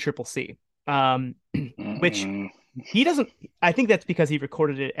named DCCC, which he doesn't. I think that's because he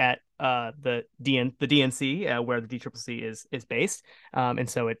recorded it at the DNC where the DCCC is based, and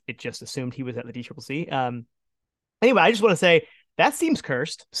so it just assumed he was at the DCCC. Anyway, I just want to say that seems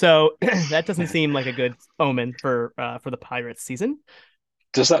cursed, so that doesn't seem like a good omen for the Pirates season.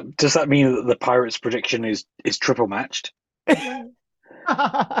 Does that mean that the Pirates prediction is triple matched?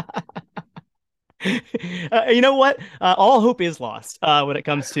 You know what? All hope is lost when it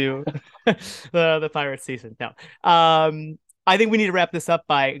comes to the Pirates season. No, I think we need to wrap this up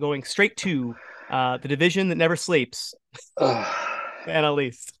by going straight to the division that never sleeps, the NL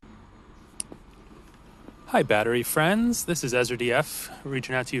East. Hi, Battery friends. This is Ezra DF,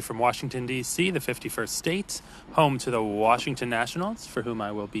 reaching out to you from Washington, D.C., the 51st state, home to the Washington Nationals, for whom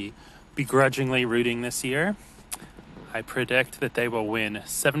I will be begrudgingly rooting this year. I predict that they will win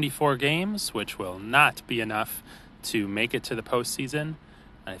 74 games, which will not be enough to make it to the postseason.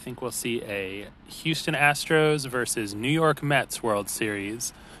 I think we'll see a Houston Astros versus New York Mets World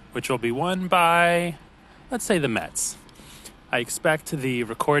Series, which will be won by, let's say, the Mets. I expect the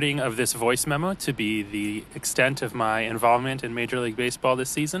recording of this voice memo to be the extent of my involvement in Major League Baseball this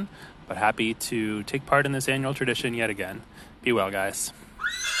season, but happy to take part in this annual tradition yet again. Be well, guys.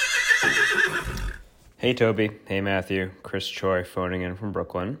 Hey, Toby. Hey, Matthew. Chris Choi phoning in from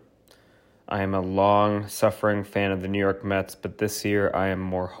Brooklyn. I am a long-suffering fan of the New York Mets, but this year I am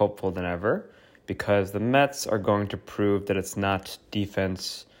more hopeful than ever because the Mets are going to prove that it's not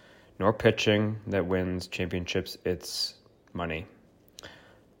defense nor pitching that wins championships, it's money.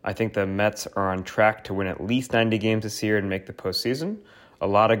 I think the Mets are on track to win at least 90 games this year and make the postseason. A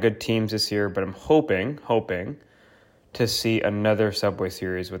lot of good teams this year, but I'm hoping to see another Subway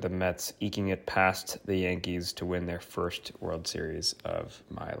Series with the Mets eking it past the Yankees to win their first World Series of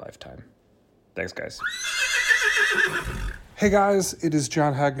my lifetime. Thanks, guys. Hey guys, it is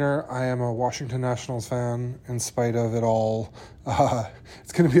John Hagner. I am a Washington Nationals fan in spite of it all.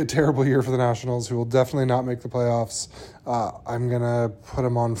 It's going to be a terrible year for the Nationals, who will definitely not make the playoffs. I'm going to put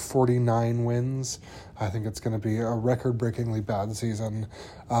them on 49 wins. I think it's going to be a record-breakingly bad season.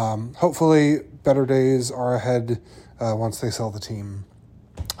 Hopefully, better days are ahead once they sell the team.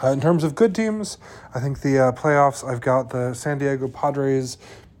 In terms of good teams, I think the playoffs, I've got the San Diego Padres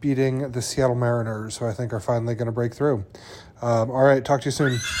beating the Seattle Mariners, who I think are finally going to break through. All right, talk to you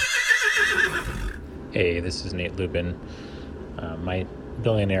soon. Hey, this is Nate Lubin. My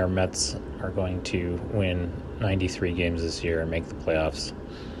billionaire Mets are going to win 93 games this year and make the playoffs.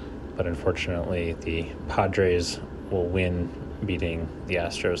 But unfortunately, the Padres will win, beating the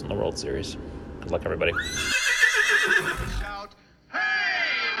Astros in the World Series. Good luck, everybody. Shout, hey,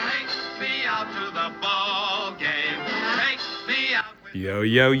 take me out to the ball game. Take me out. Yo,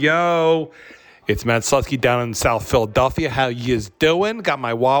 yo, yo. It's Matt Slutsky down in South Philadelphia. How yous doing? Got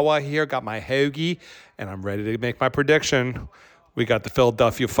my Wawa here, got my hoagie, and I'm ready to make my prediction. We got the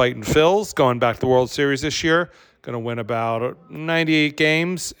Philadelphia Fighting Phils going back to the World Series this year. Going to win about 98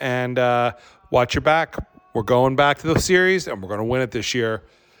 games, and watch your back. We're going back to the series, and we're going to win it this year.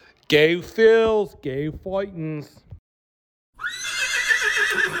 Go Phils, go Fightins.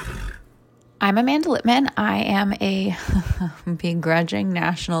 I'm Amanda Littman. I am a begrudging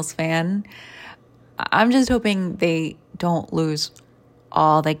Nationals fan. I'm just hoping they don't lose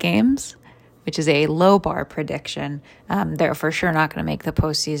all the games, which is a low bar prediction. They're for sure not going to make the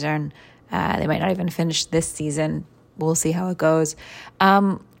postseason. They might not even finish this season. We'll see how it goes.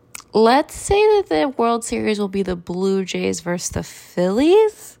 Let's say that the World Series will be the Blue Jays versus the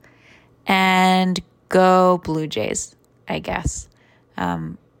Phillies, and go Blue Jays, I guess. I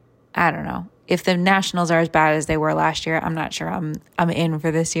don't know. If the Nationals are as bad as they were last year, I'm not sure I'm in for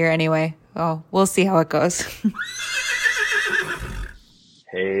this year anyway. Oh, we'll see how it goes.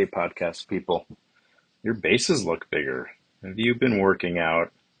 Hey, podcast people. Your bases look bigger. Have you been working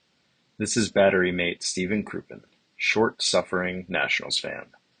out? This is battery mate Stephen Crouppen, short-suffering Nationals fan,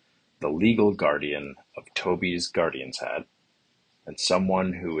 the legal guardian of Toby's Guardians hat, and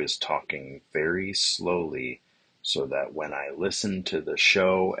someone who is talking very slowly so that when I listen to the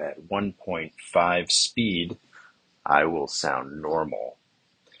show at 1.5 speed, I will sound normal.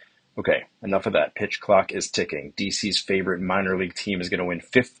 Okay, enough of that. Pitch clock is ticking. DC's favorite minor league team is going to win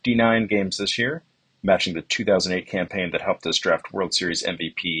 59 games this year, matching the 2008 campaign that helped us draft World Series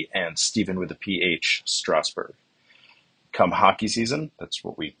MVP and Steven with a PH Strasburg. Come hockey season, that's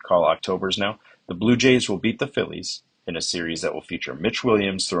what we call Octobers now, the Blue Jays will beat the Phillies in a series that will feature Mitch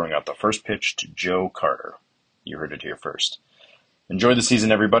Williams throwing out the first pitch to Joe Carter. You heard it here first. Enjoy the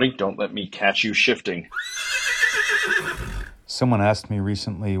season, everybody. Don't let me catch you shifting. Someone asked me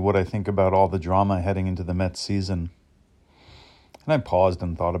recently what I think about all the drama heading into the Mets season. And I paused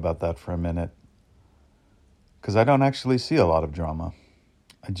and thought about that for a minute. Because I don't actually see a lot of drama.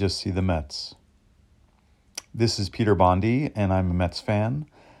 I just see the Mets. This is Peter Bondi, and I'm a Mets fan.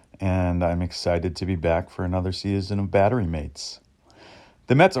 And I'm excited to be back for another season of Battery Mates.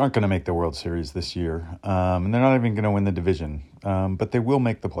 The Mets aren't going to make the World Series this year. And they're not even going to win the division. But they will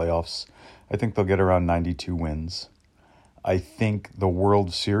make the playoffs. I think they'll get around 92 wins. I think the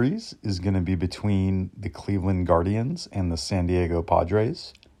World Series is going to be between the Cleveland Guardians and the San Diego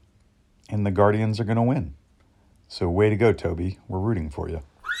Padres. And the Guardians are going to win. So way to go, Toby. We're rooting for you.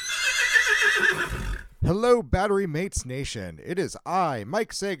 Hello, Battery Mates Nation. It is I,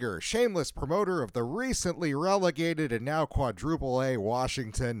 Mike Sager, shameless promoter of the recently relegated and now quadruple A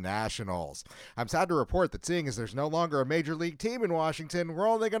Washington Nationals. I'm sad to report that seeing as there's no longer a major league team in Washington, we're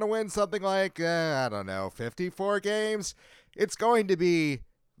only going to win something like, 54 games. It's going to be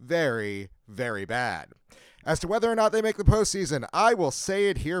very, very bad. As to whether or not they make the postseason, I will say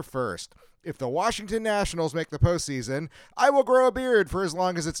it here first. If the Washington Nationals make the postseason, I will grow a beard for as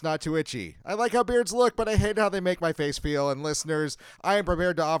long as it's not too itchy. I like how beards look, but I hate how they make my face feel. And listeners, I am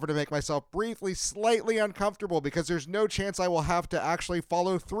prepared to offer to make myself briefly slightly uncomfortable because there's no chance I will have to actually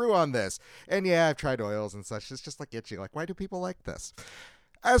follow through on this. And yeah, I've tried oils and such. It's just like itchy. Like, why do people like this?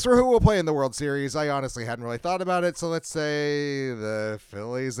 As for who will play in the World Series, I honestly hadn't really thought about it, so let's say the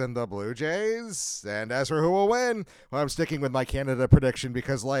Phillies and the Blue Jays. And as for who will win, well, I'm sticking with my Canada prediction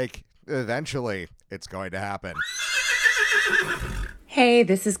because, eventually, it's going to happen. Hey,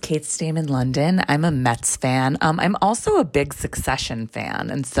 this is Kate Stamm in London. I'm a Mets fan. I'm also a big Succession fan.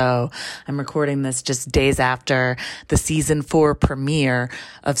 And so I'm recording this just days after the season 4 premiere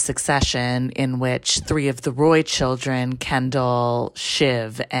of Succession, in which 3 of the Roy children, Kendall,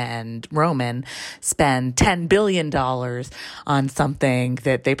 Shiv, and Roman, spend $10 billion on something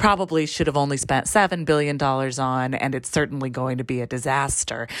that they probably should have only spent $7 billion on. And it's certainly going to be a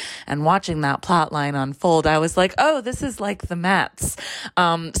disaster. And watching that plot line unfold, I was like, oh, this is like the Mets.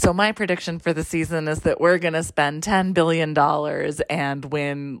 So my prediction for the season is that we're going to spend $10 billion and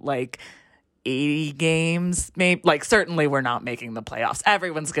win 80 games. Maybe, certainly we're not making the playoffs.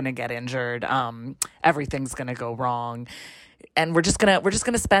 Everyone's going to get injured. Everything's going to go wrong. And we're just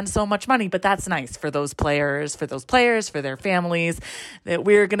gonna spend so much money, but that's nice for those players, for their families, that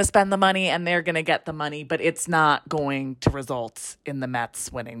we're gonna spend the money and they're gonna get the money, but it's not going to result in the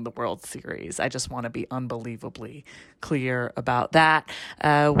Mets winning the World Series. I just want to be unbelievably clear about that.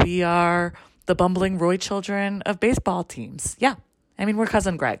 We are the bumbling Roy children of baseball teams. Yeah. I mean, we're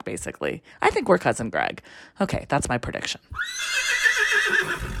Cousin Greg, basically. I think we're Cousin Greg. Okay, that's my prediction.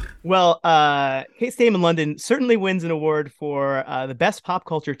 Well, Kate Stamm in London certainly wins an award for the best pop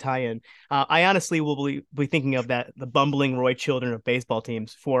culture tie-in. I honestly will be thinking of the bumbling Roy children of baseball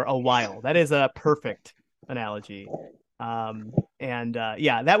teams for a while. That is a perfect analogy. Honestly,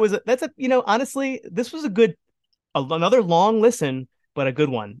 this was another long listen, but a good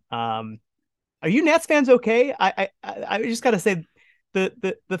one. Are you Nats fans okay? I just got to say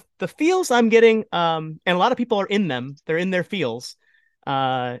the feels I'm getting, and a lot of people are in them. They're in their feels.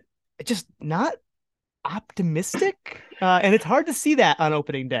 Just not optimistic, and it's hard to see that on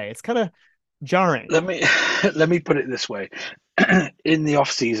opening day. It's kind of jarring. Let me put it this way: in the off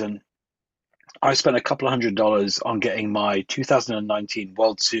season, I spent a couple of $100 on getting my 2019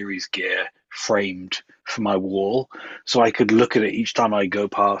 World Series gear framed for my wall, so I could look at it each time I go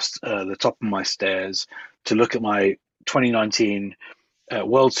past the top of my stairs to look at my 2019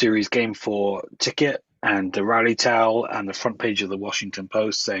 World Series Game 4 ticket and the rally towel and the front page of the Washington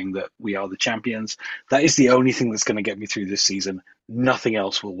Post saying that we are the champions. That is the only thing that's going to get me through this season. Nothing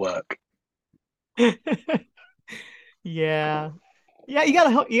else will work. Yeah. You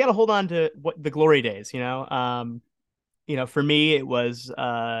gotta hold on to the glory days, for me, it was,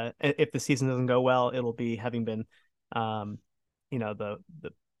 if the season doesn't go well, it'll be having been, the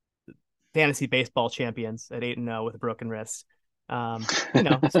fantasy baseball champions at 8-0 with a broken wrist.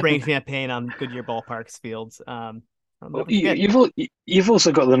 Spraying champagne on Goodyear Ballpark's fields. You've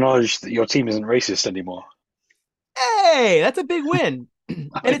also got the knowledge that your team isn't racist anymore. Hey, that's a big win.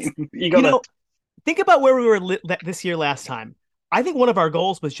 And think about where we were this year last time. I think one of our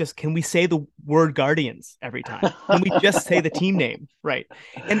goals was just, can we say the word Guardians every time? Can we just say the team name? Right.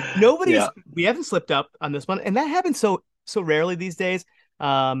 And we haven't slipped up on this one. And that happens so rarely these days.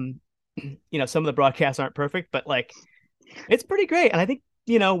 Some of the broadcasts aren't perfect, but it's pretty great. And I think,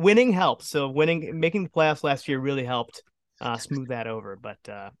 winning helps. So making the playoffs last year really helped smooth that over.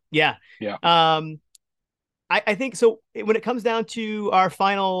 But yeah. I think so. When it comes down to our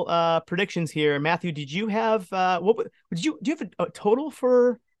final predictions here, Matthew, did you have do you have a total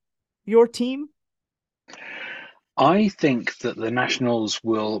for your team? I think that the Nationals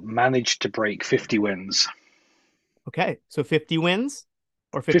will manage to break 50 wins. Okay, so 50 wins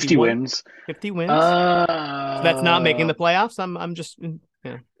or 50 51? wins. 50 wins. So that's not making the playoffs. I'm just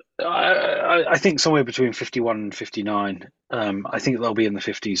yeah. I think somewhere between 51 and 59. I think they'll be in the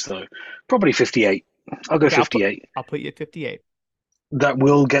 50s though. Probably 58. I'll go Okay, 58. I'll put you at 58. That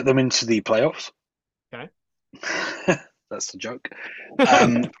will get them into the playoffs. Okay. That's the joke.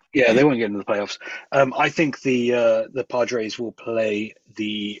 Yeah, they won't get into the playoffs. I think the Padres will play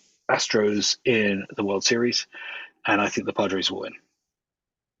the Astros in the World Series, and I think the Padres will win.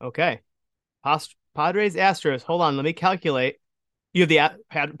 Okay. Padres Astros. Hold on, let me calculate. You have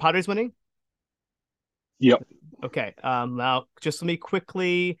the Padres winning? Yep. Okay. Now just let me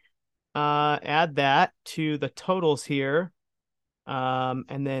quickly add that to the totals here.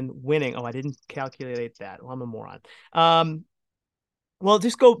 And then winning. Oh, I didn't calculate that. Well, I'm a moron. Well,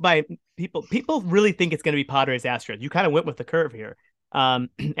 just go by people. People really think it's going to be Padres Astros. You kind of went with the curve here.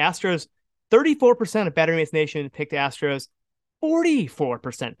 Astros, 34% of Battery Mates Nation picked Astros.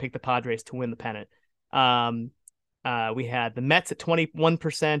 44% picked the Padres to win the pennant. We had the Mets at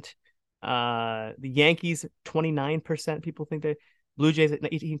 21%. The Yankees 29%. People think they Blue Jays at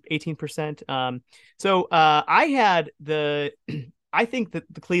 18%. I had I think that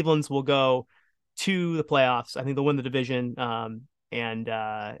the Clevelands will go to the playoffs. I think they'll win the division. And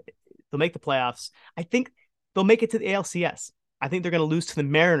they'll make the playoffs. I think they'll make it to the ALCS. I think they're going to lose to the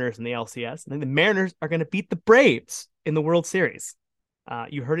Mariners in the LCS. I think the Mariners are going to beat the Braves in the World Series.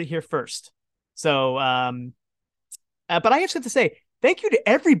 You heard it here first. So, but I just have to say, thank you to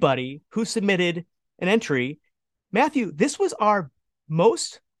everybody who submitted an entry. Matthew, this was our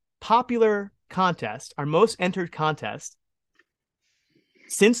most popular contest, our most entered contest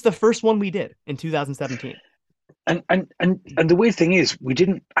since the first one we did in 2017. And the weird thing is, we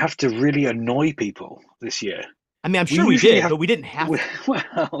didn't have to really annoy people this year. I mean, I'm sure we did, but we didn't have to.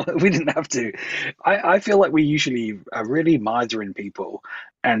 Well, we didn't have to. I feel like we usually are really misering people,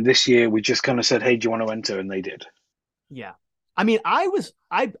 and this year we just kind of said, "Hey, do you want to enter?" And they did. Yeah, I mean, I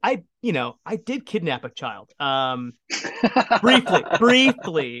did kidnap a child.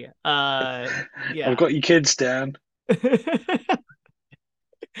 Briefly. Yeah. I've got your kids down.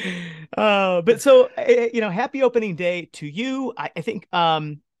 But so happy opening day to you. I think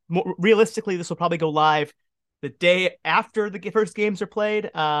more realistically, this will probably go live the day after the first games are played.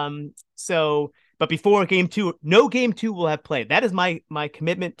 But before game 2, no game 2 will have played. That is my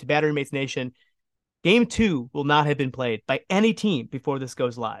commitment to Battery Mates Nation. Game 2 will not have been played by any team before this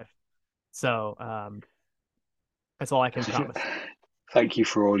goes live. So that's all I can promise. Thank you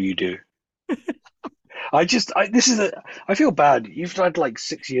for all you do. I feel bad. You've had like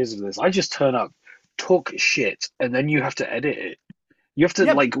 6 years of this. I just turn up, talk shit, and then you have to edit it. You have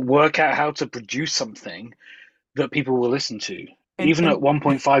to like work out how to produce something that people will listen to, even at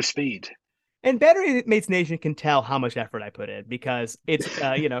 1.5 speed. And Battery Mates Nation can tell how much effort I put in because it's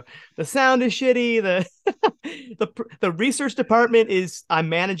the sound is shitty. The research department I'm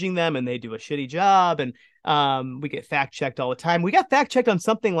managing them and they do a shitty job, and we get fact checked all the time. We got fact checked on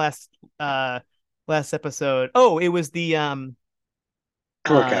something last episode. Oh, it was the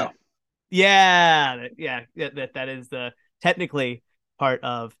Curacao. That is the technically part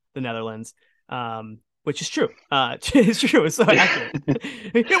of the Netherlands. Which is true. It's true. It's so accurate.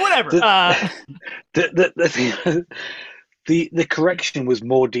 Whatever. The correction was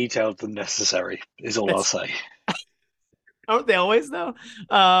more detailed than necessary, is all I'll say. Aren't they always, though?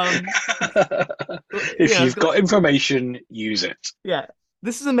 If you've got information, use it. Yeah.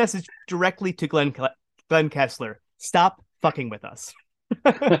 This is a message directly to Glenn Kessler. Stop fucking with us.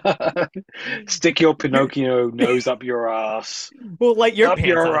 Stick your Pinocchio nose up your ass. We'll light your up pants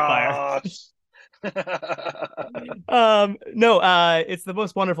your on fire. It's the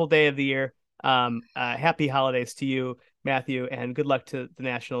most wonderful day of the year. Happy holidays to you, Matthew, and good luck to the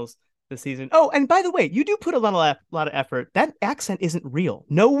Nationals this season. Oh, and by the way, you do put a lot of effort. That accent isn't real.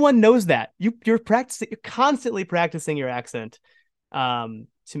 No one knows that. You're constantly practicing your accent to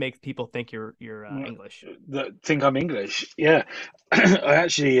make people think you're English. Think I'm English. Yeah. I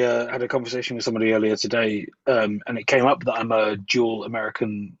actually had a conversation with somebody earlier today, and it came up that I'm a dual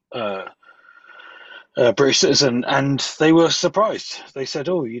American British citizen, and they were surprised. They said,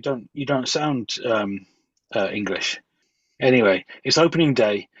 "Oh, you don't sound English." Anyway, it's opening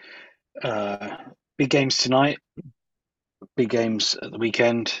day. Big games tonight. Big games at the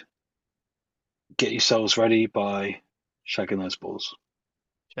weekend. Get yourselves ready by shagging those balls.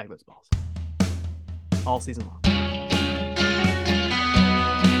 Shag those balls. all season long.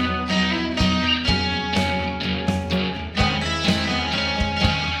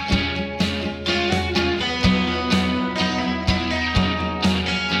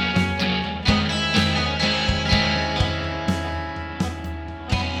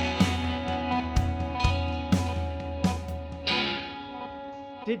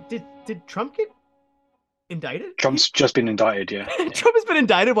 Did Trump get indicted? Trump's just been indicted. Yeah. Trump has been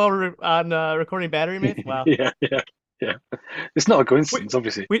indicted while we're on recording Battery Mates. Wow. Yeah. It's not a coincidence,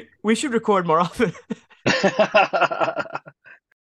 obviously. We should record more often.